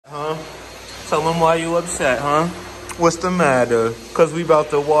Tell him why you upset, huh? What's the matter? Cause we about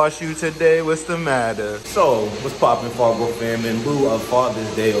to wash you today. What's the matter? So, what's poppin', Fargo fam? In lieu of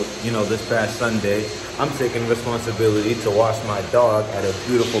Father's Day, you know, this past Sunday, I'm taking responsibility to wash my dog at a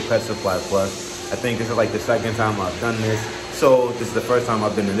beautiful Pet Supply Plus. I think this is like the second time I've done this. So, this is the first time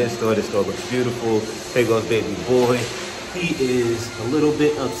I've been in this store. This store looks beautiful. Here goes baby boy. He is a little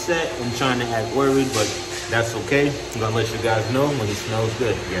bit upset and trying to act worried, but that's okay. I'm gonna let you guys know when he smells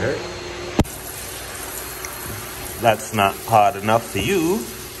good. You heard? That's not hard enough for you.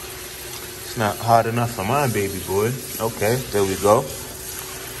 It's not hard enough for my baby boy. Okay, there we go.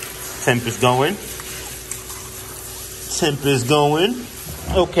 Temp is going. Temp is going.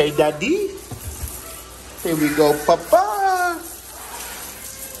 Okay, daddy. Here we go, papa.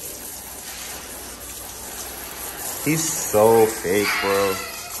 He's so fake, bro.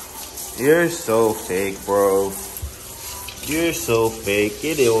 You're so fake, bro. You're so fake.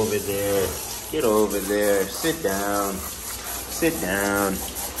 Get over there. Get over there. Sit down. Sit down.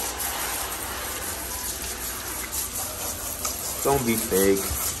 Don't be fake.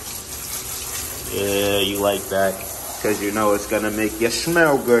 Yeah, you like that. Because you know it's going to make you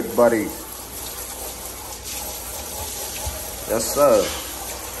smell good, buddy. Yes, sir.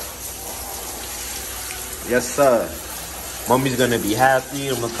 Yes, sir. Mommy's going to be happy.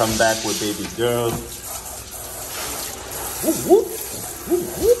 I'm going to come back with baby girl. Whoop, whoop. Whoop,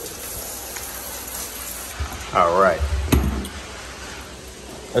 whoop. All right,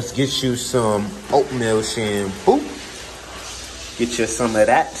 let's get you some oatmeal shampoo. Get you some of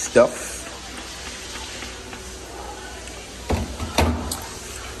that stuff.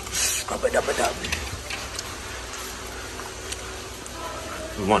 Scrub it up and up.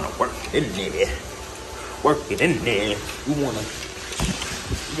 We want to work it in there. Work it in there. We want to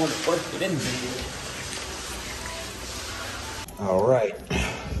work it in there. All right.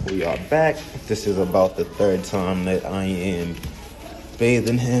 We are back. This is about the third time that I am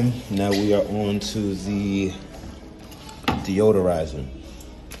bathing him. Now we are on to the deodorizer.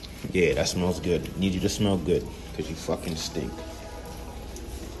 Yeah, that smells good. Need you to smell good because you fucking stink.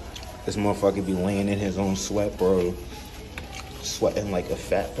 This motherfucker be laying in his own sweat, bro. Sweating like a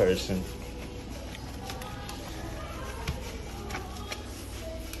fat person.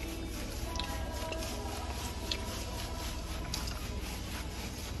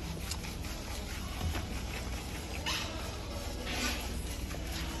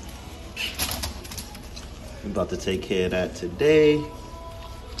 I'm about to take care of that today.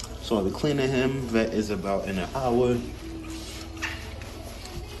 So I'll be cleaning him. Vet is about in an hour.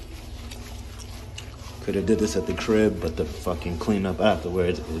 Could have did this at the crib, but the fucking cleanup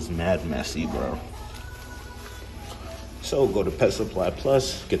afterwards is mad messy, bro. So go to Pet Supply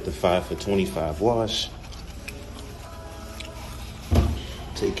Plus, get the 5 for $25 wash.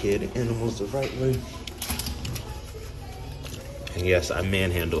 Take care of the animals the right way. And yes, I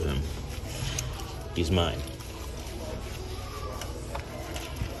manhandle him. He's mine.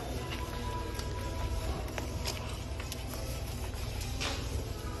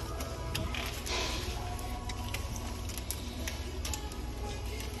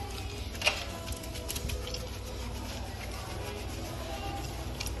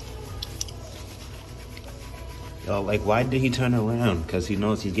 Yo, like, why did he turn around? Because he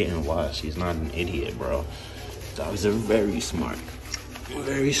knows he's getting washed. He's not an idiot, bro. Dogs are very smart.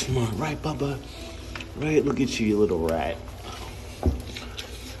 Very smart. Right, Bubba? Right? Look at you, you little rat.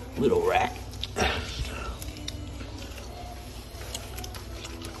 Little rat.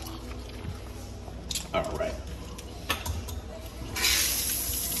 All right.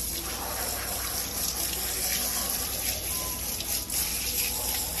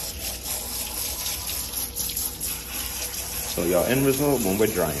 So y'all end result when we're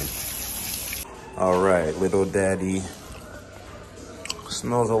drying. All right, little daddy.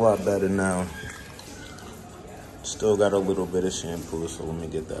 Smells a lot better now. Still got a little bit of shampoo, so let me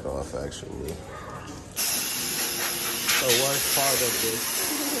get that off actually. The worst part of this.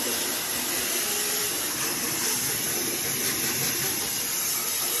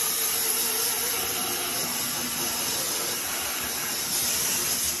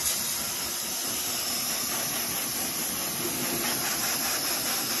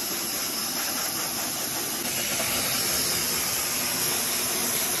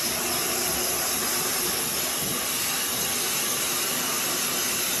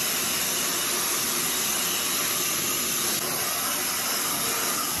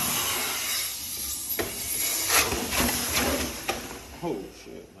 Oh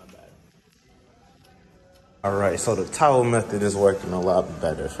shit, my bad. All right, so the towel method is working a lot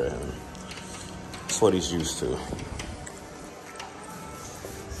better for him. That's what he's used to.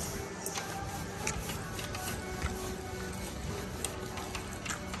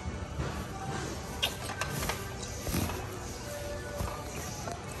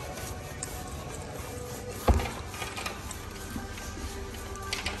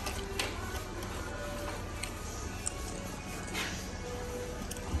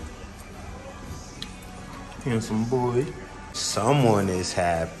 Handsome boy. Someone is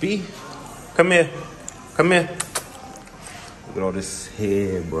happy. Come here. Come here. Look at all this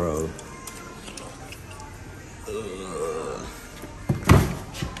hair, bro.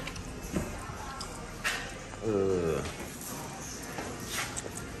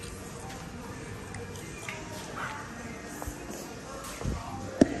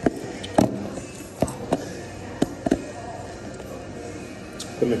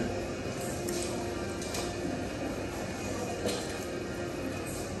 Come here.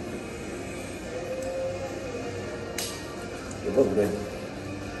 Good luck, baby.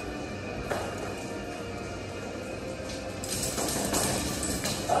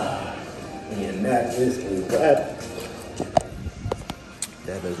 And that is a wrap.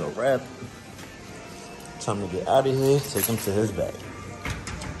 That is a wrap. Time to get out of here. Take him to his bag.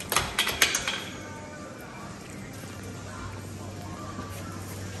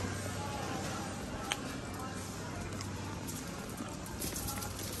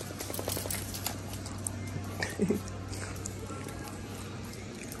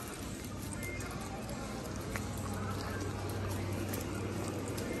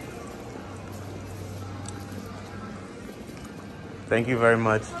 Thank you very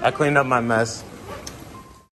much. I cleaned up my mess.